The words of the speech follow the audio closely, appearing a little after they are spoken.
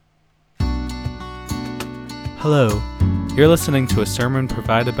Hello, you're listening to a sermon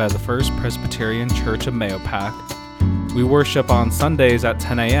provided by the First Presbyterian Church of Mahopac. We worship on Sundays at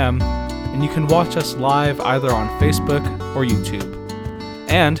 10 a.m., and you can watch us live either on Facebook or YouTube.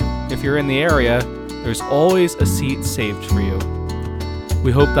 And if you're in the area, there's always a seat saved for you.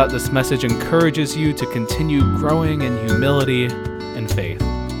 We hope that this message encourages you to continue growing in humility and faith.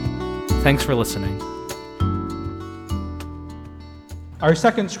 Thanks for listening. Our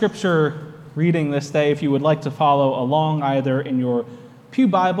second scripture reading this day, if you would like to follow along either in your pew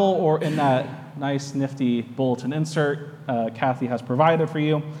Bible or in that nice nifty bulletin insert Kathy has provided for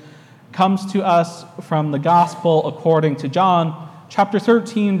you, comes to us from the Gospel according to John, chapter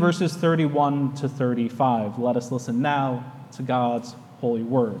 13, verses 31 to 35. Let us listen now to God's holy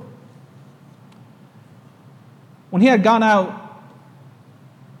word. When he had gone out,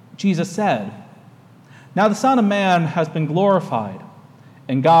 Jesus said, "Now the Son of Man has been glorified,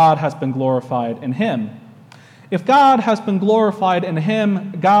 and God has been glorified in him. If God has been glorified in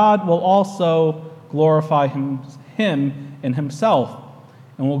him, God will also glorify him in himself,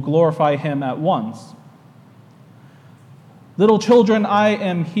 and will glorify him at once. Little children, I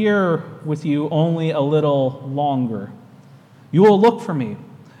am here with you only a little longer. You will look for me,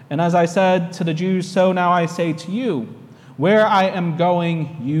 and as I said to the Jews, so now I say to you, where I am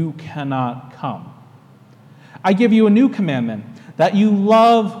going, you cannot come. I give you a new commandment, that you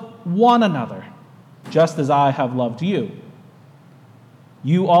love one another, just as I have loved you.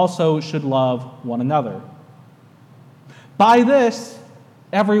 You also should love one another. By this,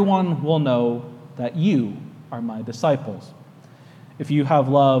 everyone will know that you are my disciples, if you have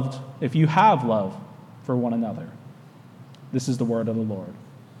love for one another." This is the word of the Lord.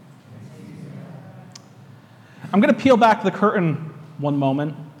 I'm going to peel back the curtain one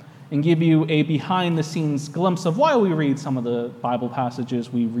moment and give you a behind-the-scenes glimpse of why we read some of the Bible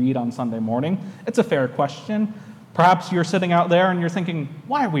passages we read on Sunday morning. It's a fair question. Perhaps you're sitting out there and you're thinking,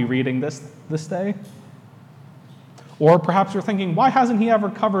 why are we reading this day? Or perhaps you're thinking, why hasn't he ever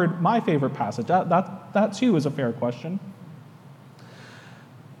covered my favorite passage? That too is a fair question.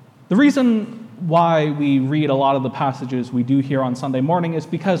 The reason why we read a lot of the passages we do here on Sunday morning is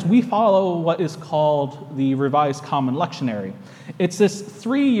because we follow what is called the Revised Common Lectionary. It's this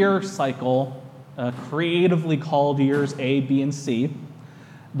 3-year cycle, creatively called years A, B, and C,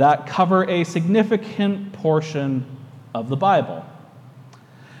 that cover a significant portion of the Bible.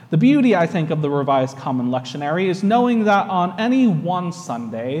 The beauty, I think, of the Revised Common Lectionary is knowing that on any one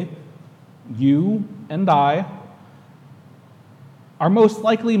Sunday, you and I are most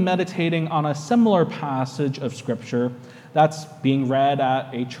likely meditating on a similar passage of Scripture that's being read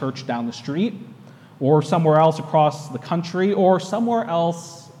at a church down the street, or somewhere else across the country, or somewhere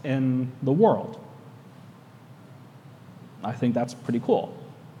else in the world. I think that's pretty cool.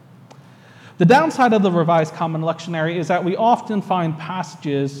 The downside of the Revised Common Lectionary is that we often find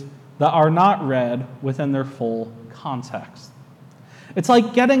passages that are not read within their full context. It's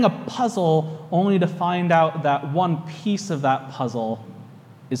like getting a puzzle only to find out that one piece of that puzzle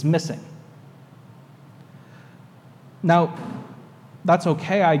is missing. Now, that's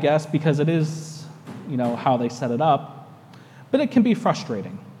okay, I guess, because it is, how they set it up, but it can be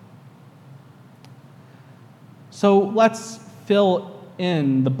frustrating. So let's fill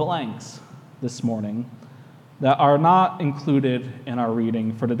in the blanks this morning that are not included in our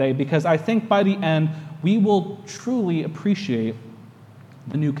reading for today, because I think by the end, we will truly appreciate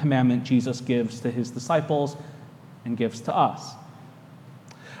the new commandment Jesus gives to his disciples and gives to us.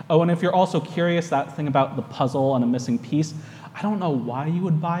 Oh, and if you're also curious, that thing about the puzzle and a missing piece, I don't know why you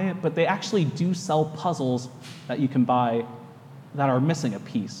would buy it, but they actually do sell puzzles that you can buy that are missing a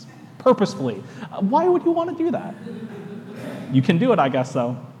piece, purposefully. Why would you want to do that? You can do it, I guess,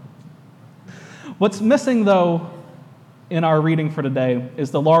 though. What's missing, though, in our reading for today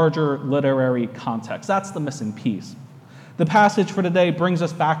is the larger literary context. That's the missing piece. The passage for today brings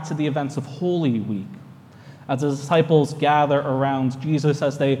us back to the events of Holy Week, as the disciples gather around Jesus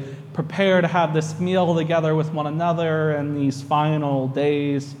as they prepare to have this meal together with one another in these final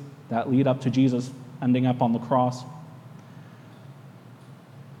days that lead up to Jesus ending up on the cross.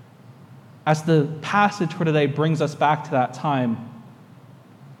 As the passage for today brings us back to that time,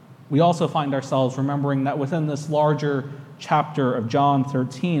 we also find ourselves remembering that within this larger chapter of John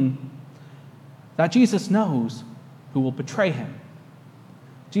 13, that Jesus knows who will betray him.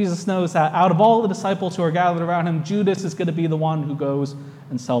 Jesus knows that out of all the disciples who are gathered around him, Judas is going to be the one who goes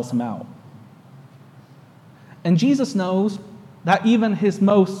and sells him out. And Jesus knows that even his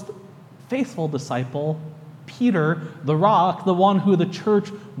most faithful disciple, Peter, the rock, the one who the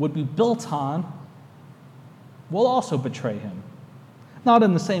church would be built on, will also betray him. Not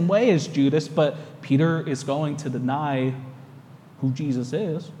in the same way as Judas, but Peter is going to deny who Jesus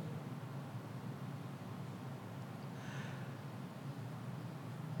is.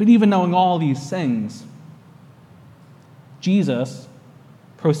 But even knowing all these things, Jesus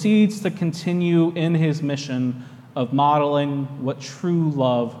proceeds to continue in his mission of modeling what true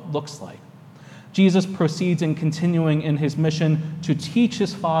love looks like. Jesus proceeds in continuing in his mission to teach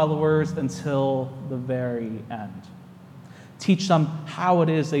his followers until the very end. Teach them how it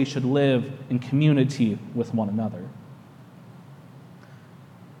is they should live in community with one another.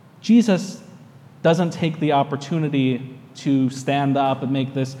 Jesus doesn't take the opportunity to stand up and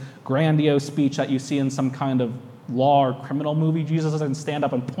make this grandiose speech that you see in some kind of law or criminal movie. Jesus doesn't stand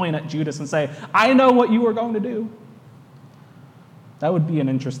up and point at Judas and say, "I know what you are going to do." That would be an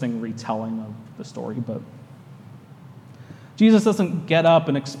interesting retelling of the story, but Jesus doesn't get up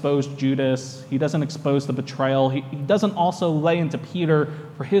and expose Judas. He doesn't expose the betrayal. He doesn't also lay into Peter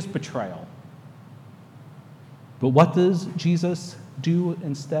for his betrayal. But what does Jesus do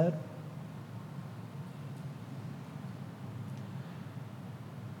instead?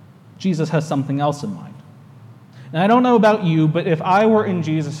 Jesus has something else in mind. And I don't know about you, but if I were in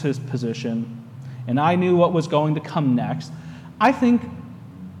Jesus' position and I knew what was going to come next, I think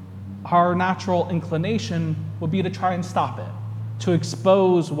our natural inclination would be to try and stop it, to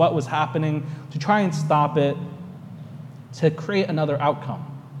expose what was happening, to try and stop it, to create another outcome.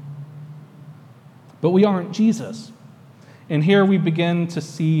 But we aren't Jesus. And here we begin to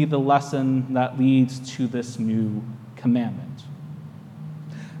see the lesson that leads to this new commandment.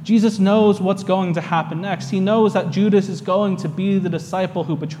 Jesus knows what's going to happen next. He knows that Judas is going to be the disciple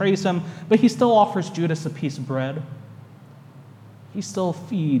who betrays him, but he still offers Judas a piece of bread. He still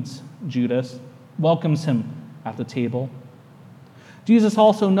feeds Judas, welcomes him at the table. Jesus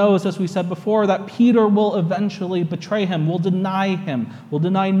also knows, as we said before, that Peter will eventually betray him, will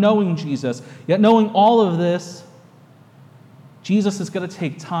deny knowing Jesus. Yet knowing all of this, Jesus is going to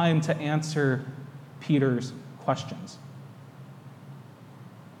take time to answer Peter's questions.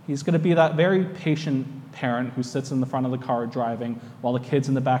 He's going to be that very patient parent who sits in the front of the car driving while the kids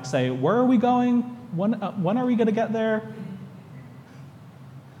in the back say, "Where are we going? When are we going to get there?"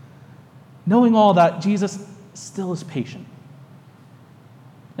 Knowing all that, Jesus still is patient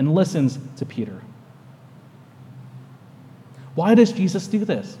and listens to Peter. Why does Jesus do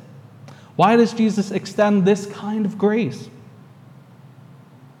this? Why does Jesus extend this kind of grace?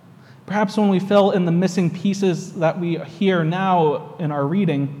 Perhaps when we fill in the missing pieces that we hear now in our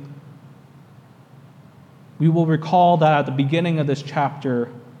reading, we will recall that at the beginning of this chapter,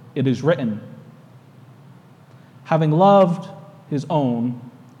 it is written, "Having loved his own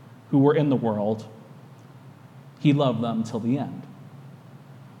who were in the world, he loved them till the end,"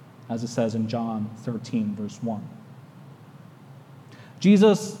 as it says in John 13, verse 1.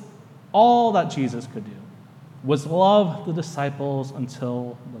 All that Jesus could do was love the disciples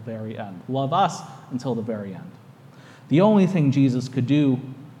until the very end, love us until the very end. The only thing Jesus could do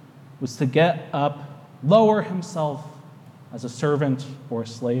was to get up, lower himself as a servant or a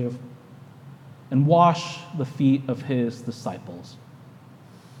slave, and wash the feet of his disciples,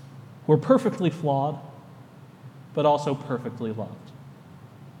 who were perfectly flawed, but also perfectly loved.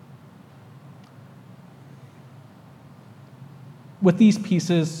 With these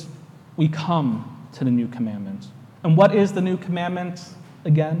pieces, we come to the new commandment. And what is the new commandment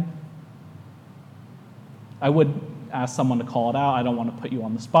again? I would ask someone to call it out. I don't want to put you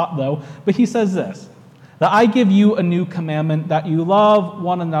on the spot, though. But he says this, that I give you a new commandment, that you love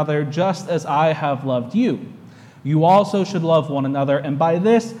one another just as I have loved you. You also should love one another, and by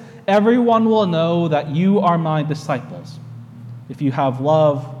this everyone will know that you are my disciples, if you have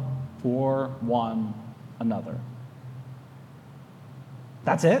love for one another.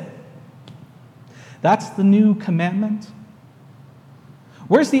 That's it? That's the new commandment?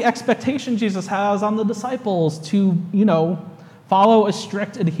 Where's the expectation Jesus has on the disciples to, follow a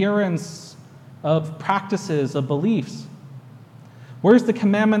strict adherence of practices, of beliefs? Where's the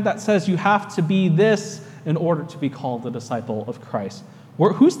commandment that says you have to be this in order to be called a disciple of Christ?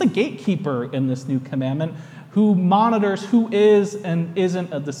 Who's the gatekeeper in this new commandment? Who monitors who is and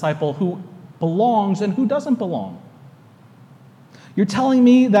isn't a disciple, who belongs and who doesn't belong? You're telling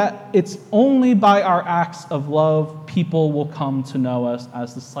me that it's only by our acts of love people will come to know us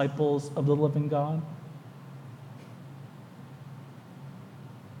as disciples of the living God?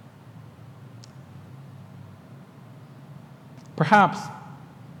 Perhaps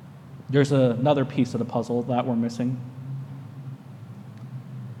there's another piece of the puzzle that we're missing.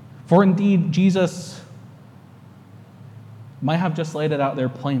 For indeed, Jesus might have just laid it out there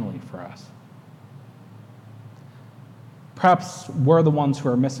plainly for us. Perhaps we're the ones who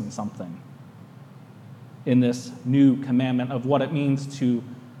are missing something in this new commandment of what it means to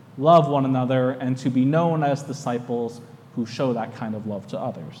love one another and to be known as disciples who show that kind of love to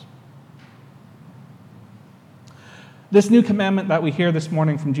others. This new commandment that we hear this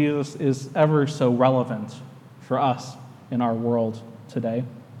morning from Jesus is ever so relevant for us in our world today.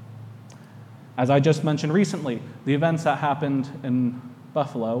 As I just mentioned recently, the events that happened in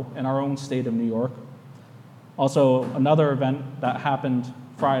Buffalo, in our own state of New York. Also, another event that happened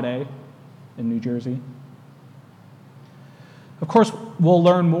Friday in New Jersey. Of course, we'll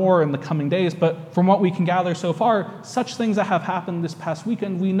learn more in the coming days, but from what we can gather so far, such things that have happened this past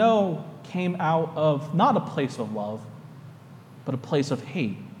weekend, we know came out of not a place of love, but a place of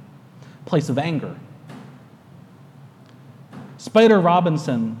hate, a place of anger. Spider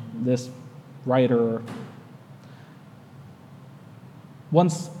Robinson, this writer,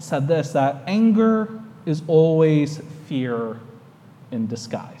 once said this, that anger is always fear in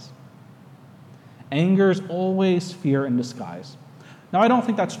disguise. Anger is always fear in disguise. Now, I don't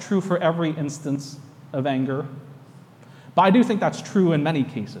think that's true for every instance of anger, but I do think that's true in many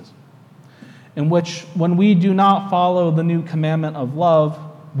cases, in which when we do not follow the new commandment of love,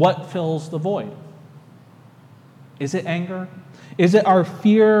 what fills the void? Is it anger? Is it our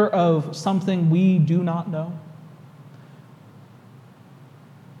fear of something we do not know?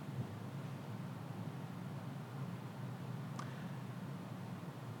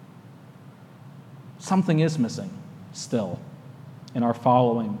 Something is missing still in our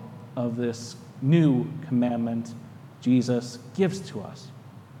following of this new commandment Jesus gives to us.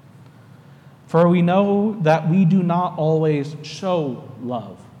 For we know that we do not always show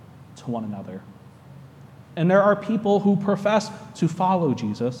love to one another. And there are people who profess to follow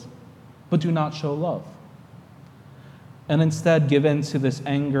Jesus, but do not show love, and instead give in to this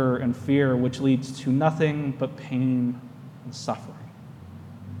anger and fear, which leads to nothing but pain and suffering.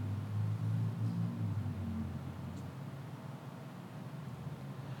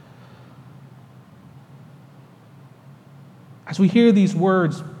 As we hear these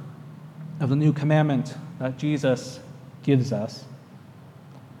words of the new commandment that Jesus gives us,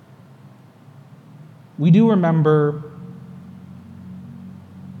 we do remember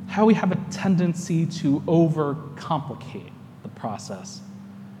how we have a tendency to overcomplicate the process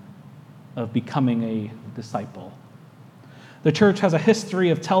of becoming a disciple. The church has a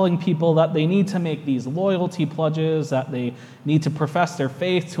history of telling people that they need to make these loyalty pledges, that they need to profess their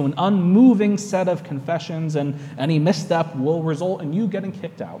faith to an unmoving set of confessions, and any misstep will result in you getting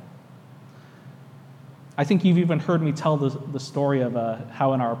kicked out. I think you've even heard me tell the story of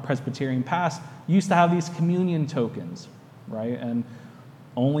how in our Presbyterian past, you used to have these communion tokens, right? And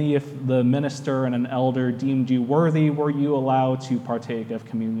only if the minister and an elder deemed you worthy were you allowed to partake of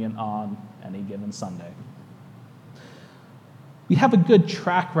communion on any given Sunday. We have a good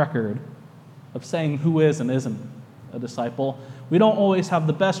track record of saying who is and isn't a disciple. We don't always have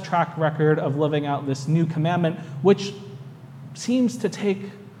the best track record of living out this new commandment, which seems to take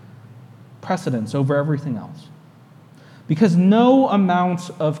precedence over everything else. Because no amount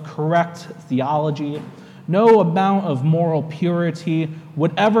of correct theology, no amount of moral purity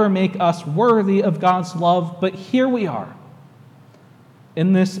would ever make us worthy of God's love, but here we are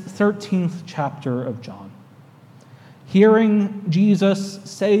in this 13th chapter of John, hearing Jesus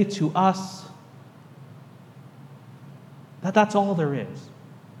say to us that that's all there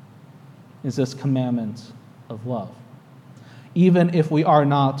is this commandment of love, even if we are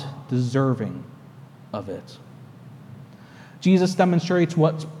not deserving of it. Jesus demonstrates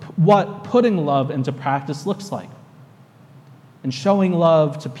what putting love into practice looks like, and showing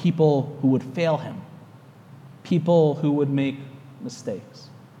love to people who would fail him, people who would make mistakes.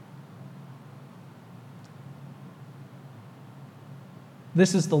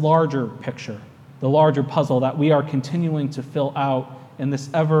 This is the larger picture, the larger puzzle that we are continuing to fill out in this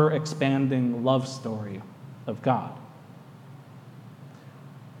ever-expanding love story of God.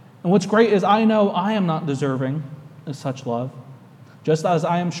 And what's great is I know I am not deserving of such love, just as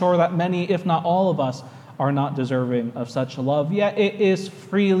I am sure that many, if not all of us, are not deserving of such love, yet it is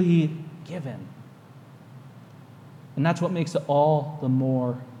freely given. And that's what makes it all the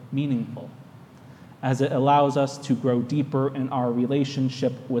more meaningful, as it allows us to grow deeper in our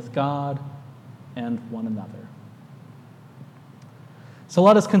relationship with God and one another. So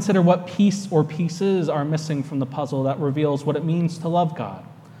let us consider what piece or pieces are missing from the puzzle that reveals what it means to love God,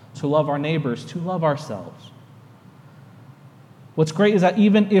 to love our neighbors, to love ourselves. What's great is that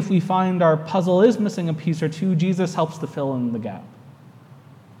even if we find our puzzle is missing a piece or two, Jesus helps to fill in the gap,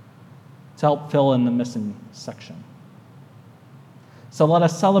 to help fill in the missing section. So let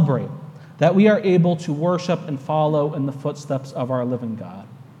us celebrate that we are able to worship and follow in the footsteps of our living God,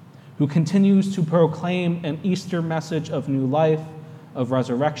 who continues to proclaim an Easter message of new life, of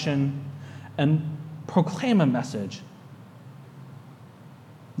resurrection, and proclaim a message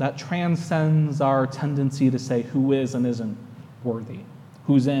that transcends our tendency to say who is and isn't worthy,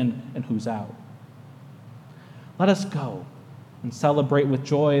 who's in and who's out. Let us go and celebrate with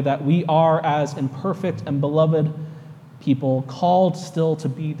joy that we are, as imperfect and beloved people, called still to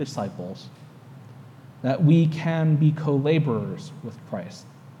be disciples, that we can be co-laborers with Christ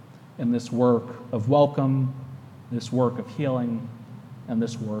in this work of welcome, this work of healing, and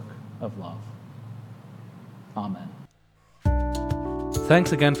this work of love. Amen.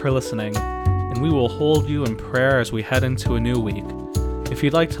 Thanks again for listening, and we will hold you in prayer as we head into a new week. If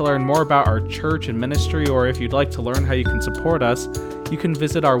you'd like to learn more about our church and ministry, or if you'd like to learn how you can support us, you can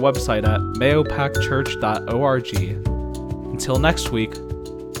visit our website at mayopacchurch.org. Until next week,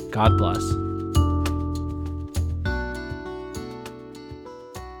 God bless.